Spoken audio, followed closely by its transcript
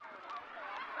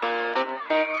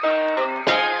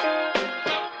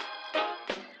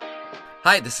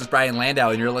Hi, this is Brian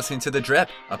Landau, and you're listening to The Drip,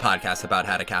 a podcast about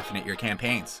how to caffeinate your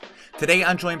campaigns. Today,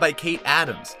 I'm joined by Kate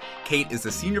Adams. Kate is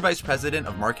the Senior Vice President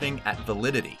of Marketing at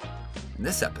Validity. In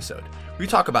this episode, we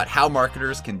talk about how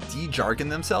marketers can de-jargon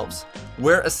themselves,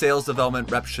 where a sales development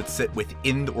rep should sit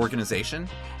within the organization,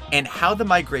 and how the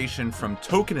migration from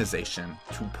tokenization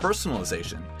to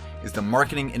personalization is the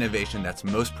marketing innovation that's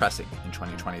most pressing in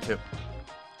 2022.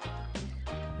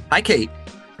 Hi, Kate.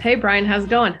 Hey, Brian. How's it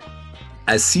going?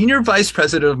 As Senior Vice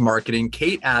President of Marketing,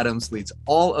 Kate Adams leads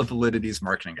all of Validity's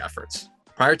marketing efforts.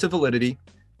 Prior to Validity,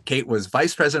 Kate was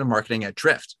Vice President of Marketing at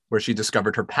Drift, where she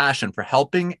discovered her passion for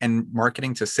helping and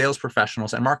marketing to sales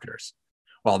professionals and marketers.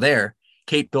 While there,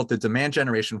 Kate built the demand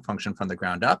generation function from the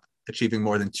ground up, achieving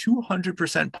more than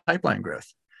 200% pipeline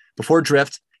growth. Before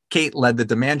Drift, Kate led the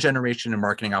demand generation and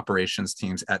marketing operations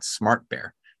teams at Smart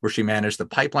Bear, where she managed the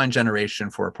pipeline generation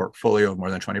for a portfolio of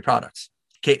more than 20 products.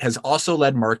 Kate has also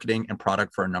led marketing and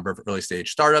product for a number of early stage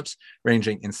startups,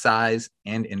 ranging in size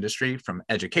and industry, from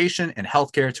education and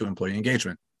healthcare to employee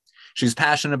engagement. She's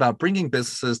passionate about bringing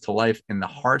businesses to life in the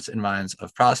hearts and minds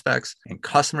of prospects and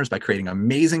customers by creating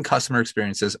amazing customer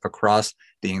experiences across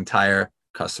the entire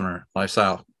customer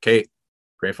lifestyle. Kate,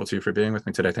 grateful to you for being with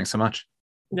me today. Thanks so much.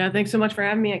 No, thanks so much for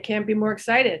having me. I can't be more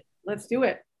excited. Let's do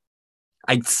it.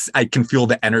 I can feel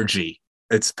the energy.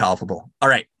 It's palpable. All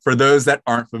right. For those that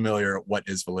aren't familiar, what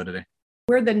is Validity?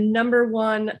 We're the number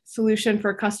one solution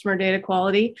for customer data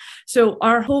quality. So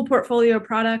our whole portfolio of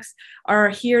products are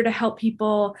here to help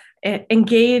people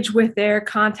engage with their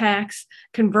contacts,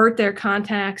 convert their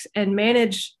contacts, and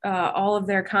manage all of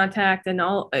their contact and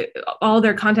all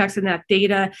their contacts in that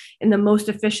data in the most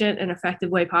efficient and effective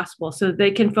way possible, so that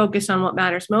they can focus on what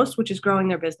matters most, which is growing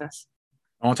their business.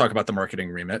 I want to talk about the marketing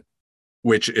remit,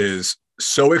 which is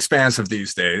so expansive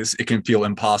these days, it can feel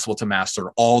impossible to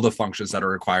master all the functions that are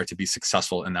required to be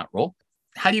successful in that role.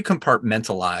 How do you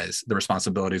compartmentalize the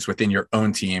responsibilities within your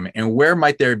own team, and where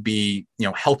might there be,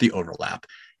 healthy overlap?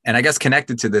 And I guess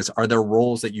connected to this, are there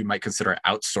roles that you might consider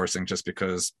outsourcing just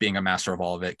because being a master of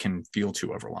all of it can feel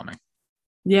too overwhelming?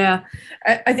 Yeah,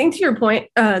 I think to your point,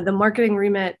 the marketing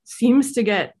remit seems to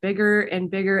get bigger and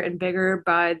bigger and bigger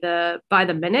by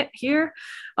the minute here,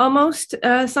 almost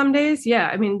some days. Yeah,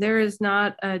 I mean, there is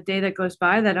not a day that goes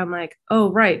by that I'm like,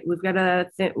 oh, right, we've got I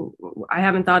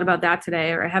haven't thought about that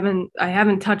today, or I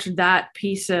haven't touched that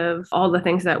piece of all the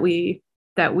things that we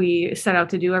set out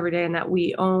to do every day and that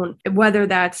we own. Whether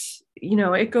that's,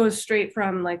 it goes straight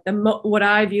from like what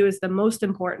I view as the most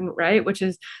important, right, which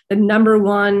is the number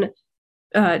one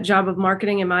job of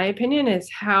marketing, in my opinion,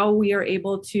 is how we are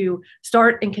able to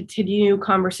start and continue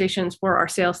conversations for our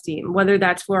sales team, whether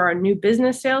that's for our new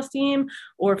business sales team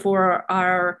or for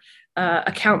our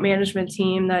account management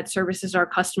team that services our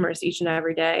customers each and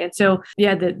every day. And so,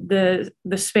 yeah, the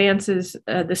span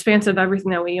of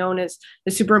everything that we own is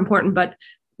super important. But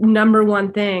number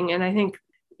one thing, and I think,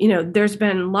 there's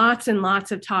been lots and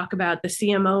lots of talk about the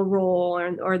CMO role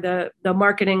or the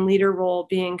marketing leader role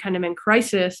being kind of in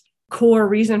crisis. Core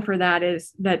reason for that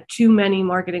is that too many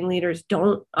marketing leaders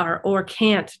don't or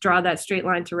can't draw that straight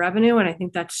line to revenue. And I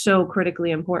think that's so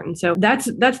critically important. So that's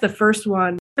the first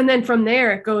one. And then from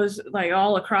there, it goes like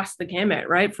all across the gamut,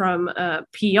 right? From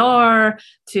PR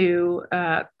to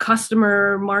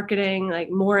customer marketing, like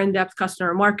more in-depth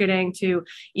customer marketing, to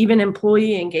even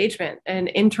employee engagement and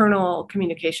internal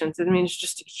communications. I mean, it's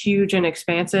just huge and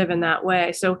expansive in that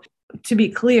way. So to be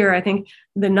clear, I think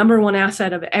the number one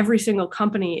asset of every single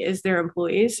company is their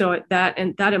employees. So that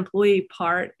employee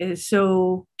part is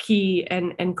so key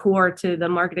and core to the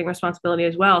marketing responsibility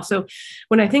as well. So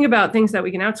when I think about things that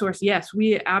we can outsource, yes,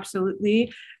 we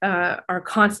absolutely are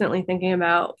constantly thinking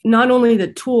about not only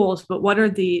the tools, but what are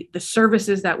the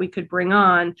services that we could bring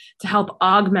on to help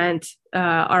augment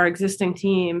our existing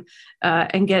team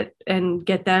and get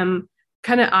them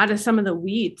kind of out of some of the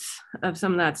weeds of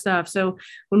some of that stuff. So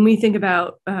when we think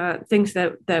about things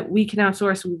that we can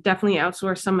outsource, we definitely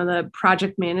outsource some of the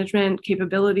project management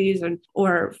capabilities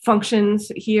or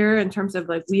functions here, in terms of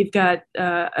like, we've got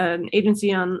an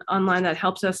agency online that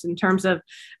helps us in terms of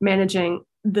managing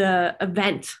the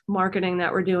event marketing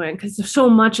that we're doing, because so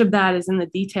much of that is in the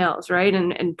details, right?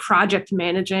 And project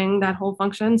managing that whole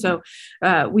function. So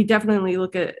we definitely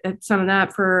look at some of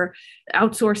that for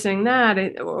outsourcing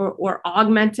that, or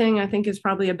augmenting, I think is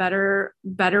probably a better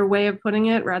way of putting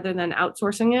it, rather than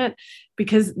outsourcing it,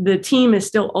 because the team is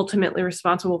still ultimately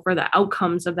responsible for the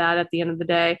outcomes of that at the end of the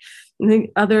day. I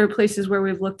think other places where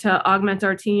we've looked to augment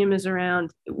our team is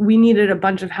around, we needed a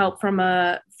bunch of help from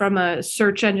a from a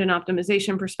search engine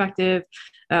optimization perspective.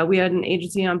 We had an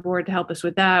agency on board to help us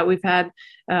with that. We've had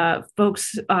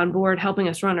folks on board helping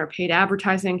us run our paid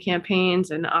advertising campaigns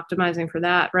and optimizing for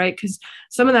that, right? Because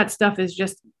some of that stuff is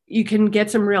just, you can get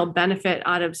some real benefit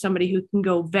out of somebody who can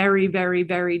go very, very,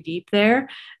 very deep there.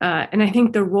 And I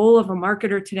think the role of a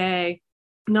marketer today,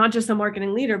 not just a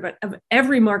marketing leader, but of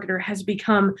every marketer, has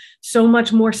become so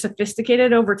much more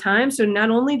sophisticated over time. So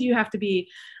not only do you have to be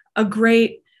a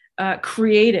great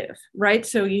creative, right?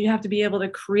 So you have to be able to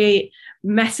create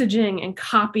messaging and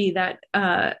copy that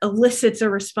elicits a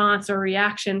response or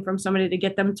reaction from somebody to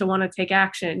get them to want to take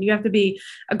action. You have to be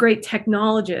a great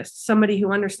technologist, somebody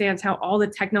who understands how all the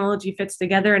technology fits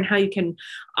together and how you can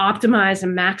optimize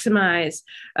and maximize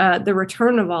the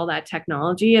return of all that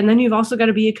technology. And then you've also got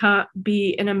to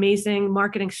be an amazing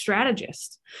marketing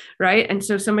strategist, right? And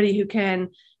so somebody who can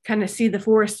kind of see the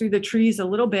forest through the trees a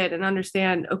little bit and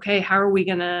understand, okay, how are we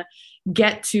going to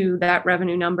get to that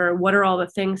revenue number? What are all the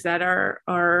things that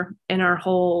are in our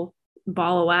whole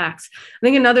ball of wax? I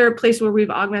think another place where we've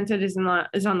augmented is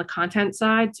on the content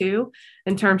side too,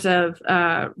 in terms of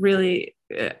really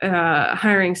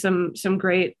hiring some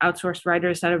great outsourced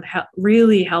writers that have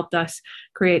really helped us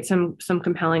create some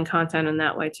compelling content in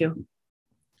that way too.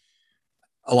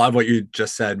 A lot of what you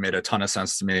just said made a ton of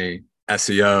sense to me.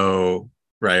 SEO,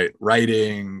 right?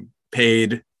 Writing,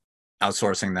 paid,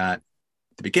 outsourcing that.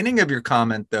 At the beginning of your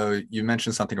comment, though, you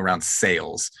mentioned something around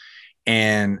sales.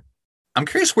 And I'm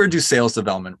curious, where do sales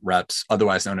development reps,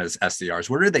 otherwise known as SDRs,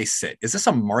 where do they sit? Is this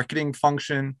a marketing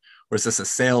function or is this a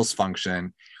sales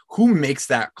function? Who makes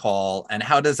that call? And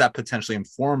how does that potentially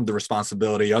inform the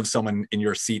responsibility of someone in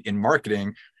your seat in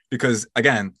marketing? Because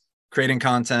again, creating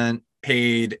content,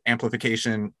 paid,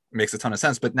 amplification makes a ton of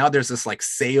sense. But now there's this like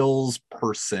sales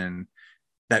person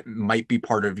that might be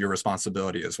part of your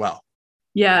responsibility as well.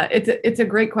 Yeah, it's a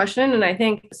great question. And I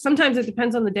think sometimes it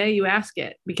depends on the day you ask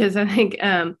it, because I think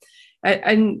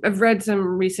I've read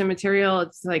some recent material.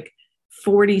 It's like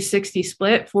 40-60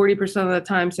 split. 40% of the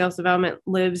time sales development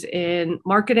lives in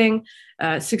marketing.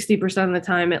 60% of the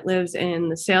time it lives in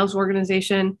the sales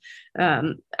organization.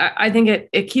 I think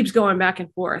it keeps going back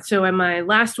and forth. So in my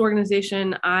last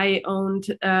organization, I owned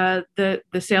the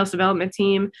sales development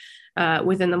team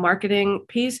within the marketing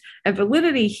piece. At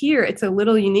Validity here, it's a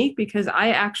little unique because I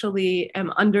actually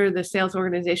am under the sales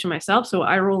organization myself. So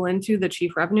I roll into the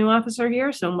chief revenue officer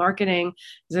here. So marketing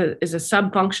is a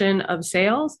sub function of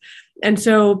sales. And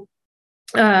so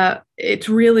it's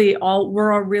really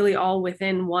we're all really all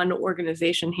within one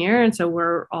organization here. And so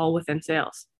we're all within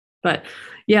sales. But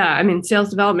yeah, I mean, sales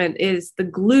development is the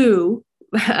glue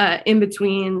in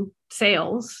between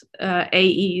sales,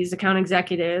 AEs, account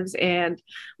executives, and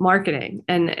marketing,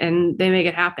 and they make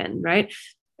it happen, right?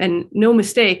 And no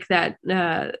mistake that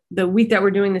the week that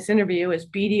we're doing this interview is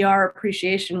BDR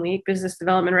Appreciation Week, Business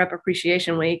Development Rep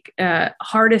Appreciation Week.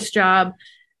 Hardest job,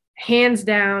 hands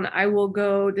down. I will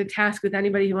go to task with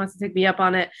anybody who wants to take me up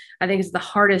on it. I think it's the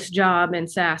hardest job in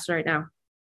SaaS right now.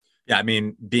 Yeah, I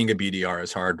mean, being a BDR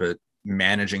is hard, but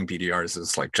managing BDRs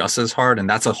is like just as hard. And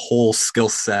that's a whole skill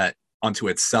set unto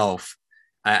itself.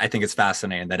 I think it's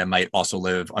fascinating that it might also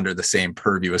live under the same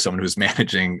purview as someone who's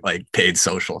managing like paid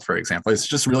social, for example. It's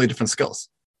just really different skills.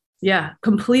 Yeah,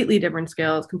 completely different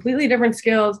skills, completely different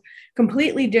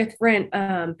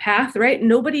path, right?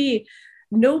 Nobody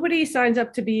signs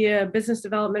up to be a business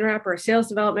development rep or a sales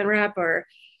development rep, or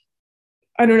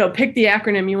I don't know, pick the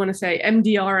acronym you want to say,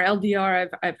 MDR, LDR.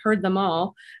 I've heard them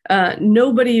all.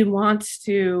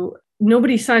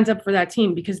 Nobody signs up for that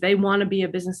team because they want to be a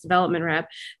business development rep.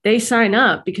 They sign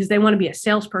up because they want to be a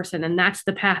salesperson, and that's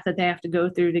the path that they have to go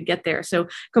through to get there. So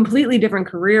completely different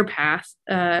career path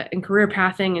and career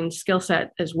pathing and skill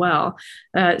set as well.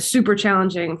 Super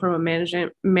challenging from a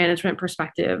management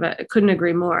perspective. I couldn't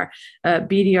agree more.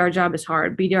 BDR job is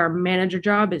hard. BDR manager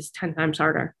job is 10 times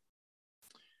harder.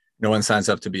 No one signs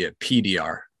up to be a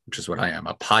PDR, which is what I am,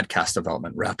 a podcast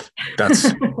development rep. That's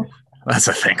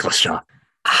a thankless job.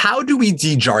 How do we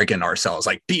de-jargon ourselves,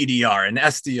 like BDR and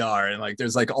SDR? And like,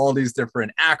 there's like all these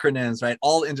different acronyms, right?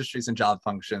 All industries and job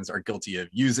functions are guilty of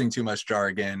using too much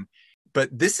jargon. But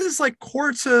this is like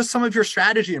core to some of your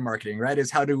strategy in marketing, right?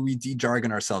 Is how do we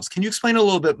de-jargon ourselves? Can you explain a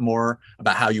little bit more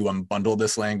about how you unbundle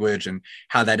this language and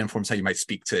how that informs how you might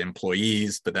speak to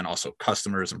employees, but then also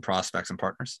customers and prospects and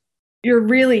partners? You're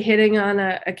really hitting on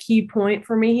a key point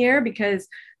for me here, because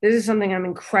this is something I'm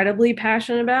incredibly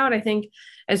passionate about. I think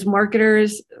as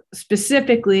marketers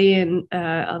specifically, and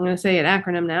I'm going to say an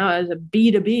acronym now, as a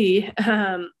B2B,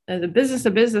 as a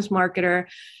business-to-business marketer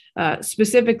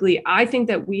specifically, I think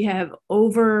that we have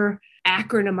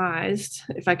acronymized,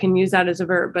 if I can use that as a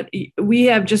verb, but we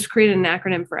have just created an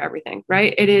acronym for everything,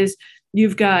 right? It is,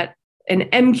 you've got an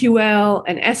MQL,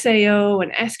 an SAO,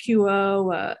 an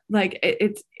SQO, like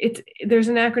there's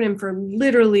an acronym for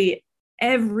literally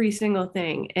every single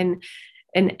thing. And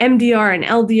an MDR, an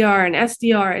LDR, an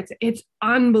SDR, it's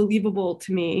unbelievable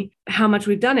to me how much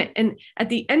we've done it. And at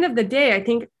the end of the day, I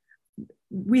think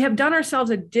we have done ourselves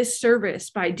a disservice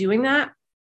by doing that,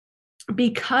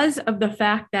 because of the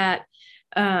fact that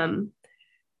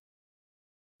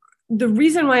the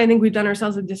reason why I think we've done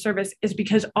ourselves a disservice is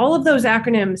because all of those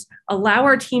acronyms allow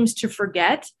our teams to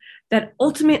forget that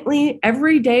ultimately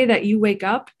every day that you wake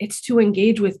up, it's to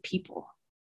engage with people,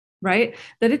 right?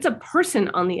 That it's a person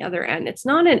on the other end. It's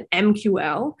not an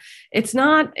MQL. It's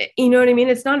not, you know what I mean?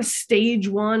 It's not a stage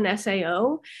 1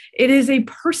 SAO. It is a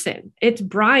person. It's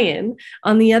Brian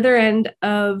on the other end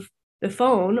of the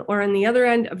phone, or on the other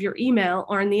end of your email,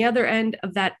 or on the other end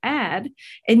of that ad.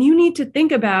 And you need to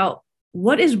think about,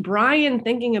 what is Brian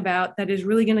thinking about that is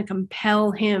really going to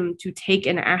compel him to take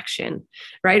an action,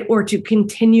 right? Or to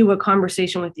continue a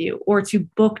conversation with you, or to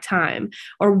book time,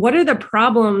 or what are the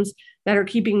problems that are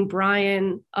keeping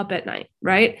Brian up at night,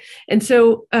 right? And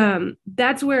so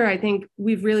that's where I think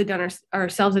we've really done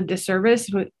ourselves a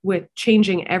disservice with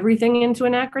changing everything into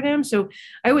an acronym. So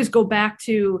I always go back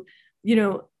to,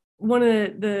 one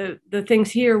of the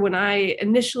things here, when I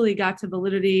initially got to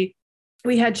Validity,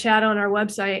 we had chat on our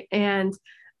website, and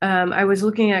I was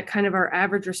looking at kind of our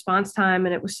average response time,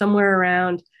 and it was somewhere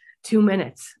around 2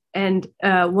 minutes. And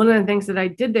one of the things that I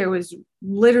did there was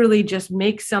literally just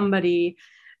make somebody,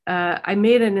 I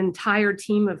made an entire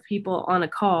team of people on a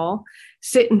call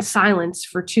sit in silence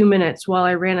for 2 minutes while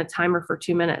I ran a timer for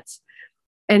 2 minutes.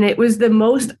 And it was the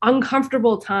most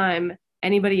uncomfortable time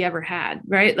anybody ever had,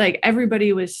 right? Like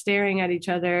everybody was staring at each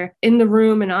other in the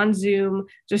room and on Zoom,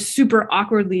 just super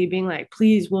awkwardly being like,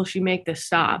 please, will she make this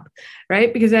stop?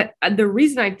 Right? Because the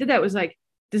reason I did that was like,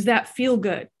 does that feel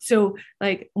good? So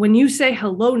like when you say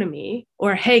hello to me,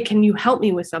 or, hey, can you help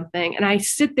me with something? And I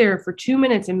sit there for 2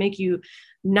 minutes and make you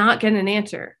not get an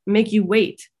answer, make you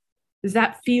wait. Does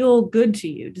that feel good to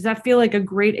you? Does that feel like a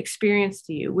great experience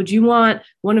to you? Would you want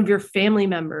one of your family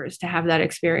members to have that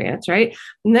experience, right?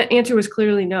 And that answer was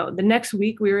clearly no. The next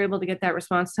week, we were able to get that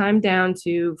response time down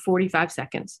to 45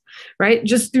 seconds, right?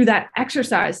 Just through that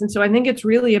exercise. And so I think it's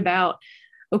really about,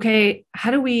 okay, how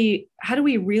do we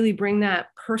really bring that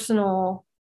personal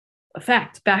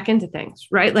effect back into things,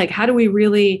 right? Like, how do we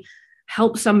really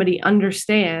help somebody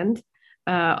understand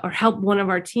or help one of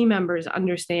our team members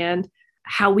understand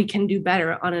how we can do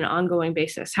better on an ongoing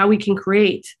basis, how we can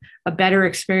create a better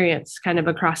experience kind of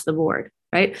across the board,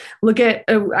 right? Look at,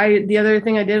 the other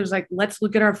thing I did was like, let's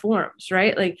look at our forms,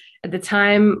 right? Like at the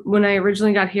time when I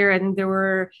originally got here, I think there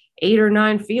were 8 or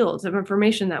 9 fields of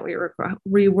information that we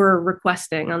were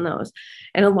requesting on those.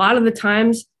 And a lot of the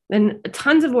times, and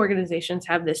tons of organizations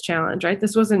have this challenge, right?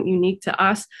 This wasn't unique to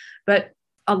us, but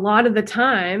a lot of the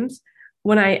times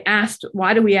when I asked,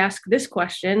 why do we ask this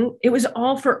question? It was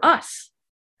all for us.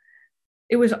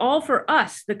 It was all for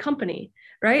us, the company,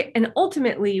 right? And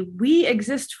ultimately, we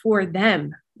exist for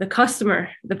them, the customer,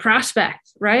 the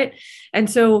prospect, right? And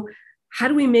so how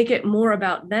do we make it more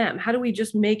about them? How do we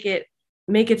just make it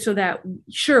so that,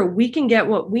 sure, we can get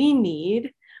what we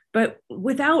need, but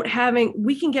we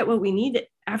can get what we need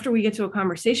after we get to a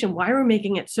conversation. Why are we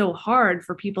making it so hard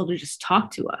for people to just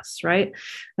talk to us, right?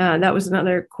 That was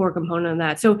another core component of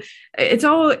that. So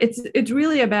it's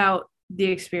really about the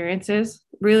experiences,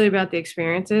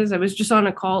 I was just on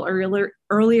a call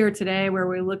earlier today where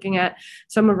we're looking at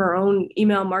some of our own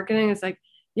email marketing. It's like,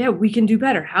 yeah, we can do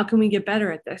better. How can we get better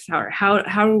at this? How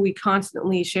are we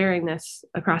constantly sharing this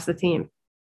across the team?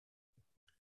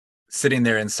 Sitting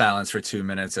there in silence for 2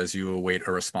 minutes as you await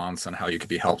a response on how you could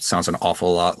be helped sounds an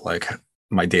awful lot like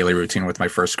my daily routine with my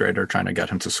first grader trying to get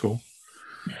him to school.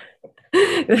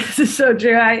 This is so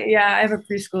true. I have a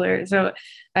preschooler, so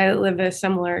I live a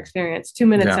similar experience. 2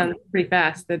 minutes sounds pretty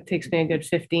fast. It takes me a good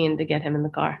 15 to get him in the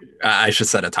car. I should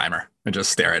set a timer and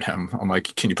just stare at him. I'm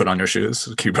like, can you put on your shoes?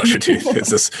 Can you brush your teeth?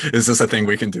 Is this a thing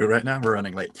we can do right now? We're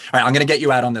running late. All right, I'm going to get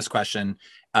you out on this question.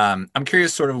 I'm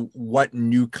curious sort of what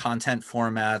new content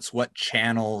formats, what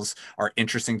channels are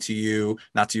interesting to you,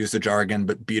 not to use the jargon,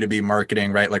 but B2B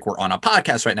marketing, right? Like we're on a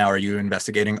podcast right now. Are you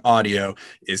investigating audio?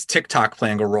 Is TikTok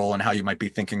playing a role in how you might be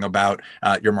thinking about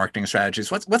your marketing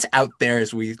strategies? What's out there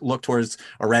as we look towards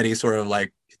already sort of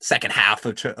like second half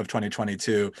of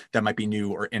 2022 that might be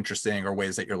new or interesting, or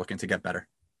ways that you're looking to get better?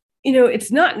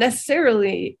 It's not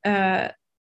necessarily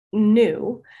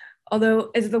new.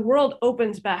 Although as the world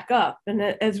opens back up, and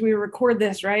as we record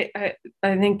this, right,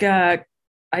 I think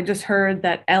I just heard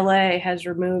that LA has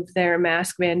removed their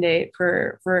mask mandate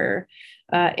for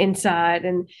inside,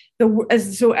 and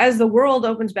as the world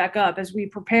opens back up, as we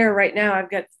prepare right now, I've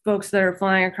got folks that are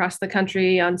flying across the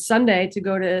country on Sunday to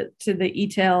go to the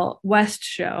E-tail West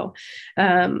show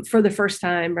for the first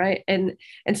time, right? And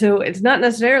so it's not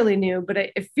necessarily new, but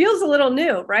it feels a little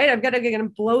new, right? I've got to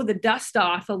blow the dust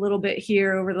off a little bit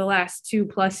here over the last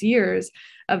 2+ years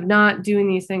of not doing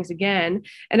these things again.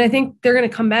 And I think they're going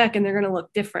to come back and they're going to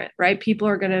look different, right? People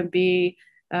are going to be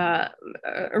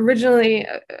originally,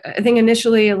 I think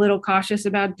initially a little cautious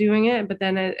about doing it, but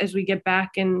then as we get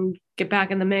back in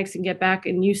the mix and get back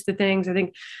and used to things, I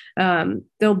think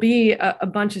there'll be a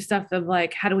bunch of stuff of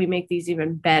like, how do we make these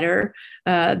even better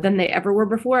than they ever were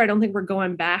before? I don't think we're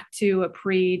going back to a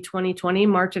pre-2020,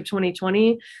 March of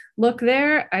 2020 look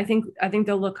there. I think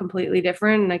they'll look completely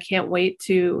different, and I can't wait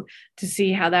to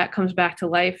see how that comes back to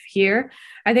life here.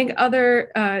 I think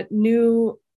other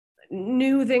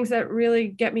new things that really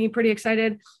get me pretty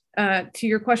excited, to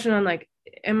your question on like,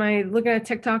 am I looking at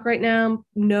TikTok right now?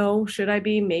 No. Should I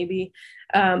be? Maybe.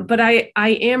 But I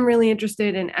am really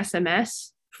interested in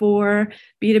SMS for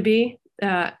B2B.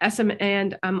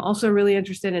 And I'm also really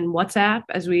interested in WhatsApp,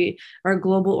 as we are a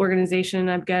global organization.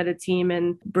 I've got a team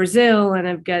in Brazil, and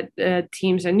I've got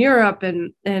teams in Europe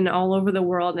and all over the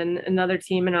world, and another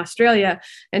team in Australia.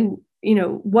 And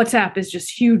WhatsApp is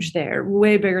just huge there,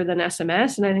 way bigger than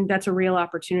SMS. And I think that's a real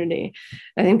opportunity.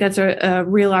 I think that's a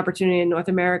real opportunity in North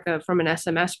America from an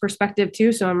SMS perspective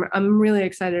too. So I'm really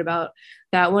excited about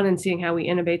that one and seeing how we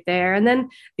innovate there. And then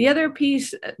the other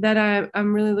piece that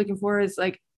I'm really looking for is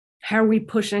like, how are we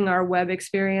pushing our web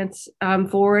experience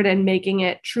forward and making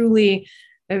it truly,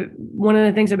 one of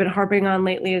the things I've been harping on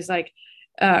lately is like,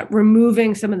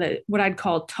 removing some of the what I'd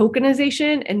call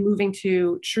tokenization and moving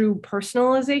to true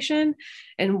personalization.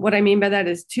 And what I mean by that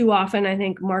is, too often I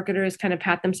think marketers kind of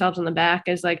pat themselves on the back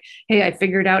as like, hey, I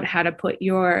figured out how to put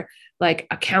your like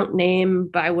account name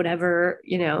by whatever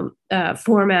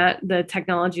format the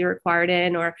technology required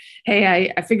in, or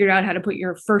hey, I figured out how to put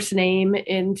your first name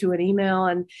into an email.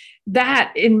 And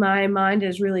that in my mind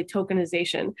is really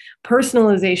tokenization.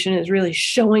 Personalization is really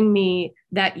showing me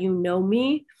that you know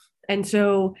me. And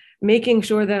so making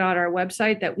sure that on our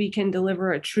website that we can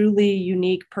deliver a truly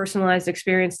unique, personalized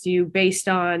experience to you based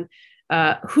on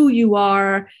who you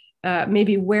are,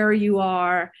 maybe where you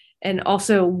are, and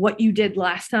also what you did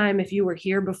last time if you were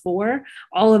here before.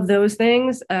 All of those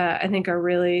things I think are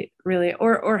really, really,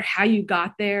 or how you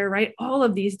got there, right? All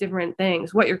of these different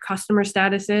things, what your customer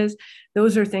status is,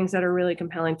 those are things that are really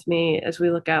compelling to me as we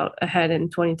look out ahead in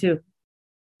 22.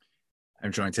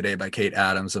 I'm joined today by Kate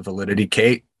Adams of Validity.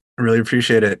 Kate, I really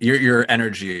appreciate it. Your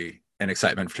energy and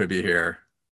excitement to be here.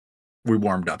 We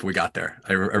warmed up. We got there.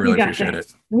 I really appreciate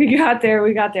it. We got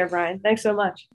there, Brian. Thanks so much.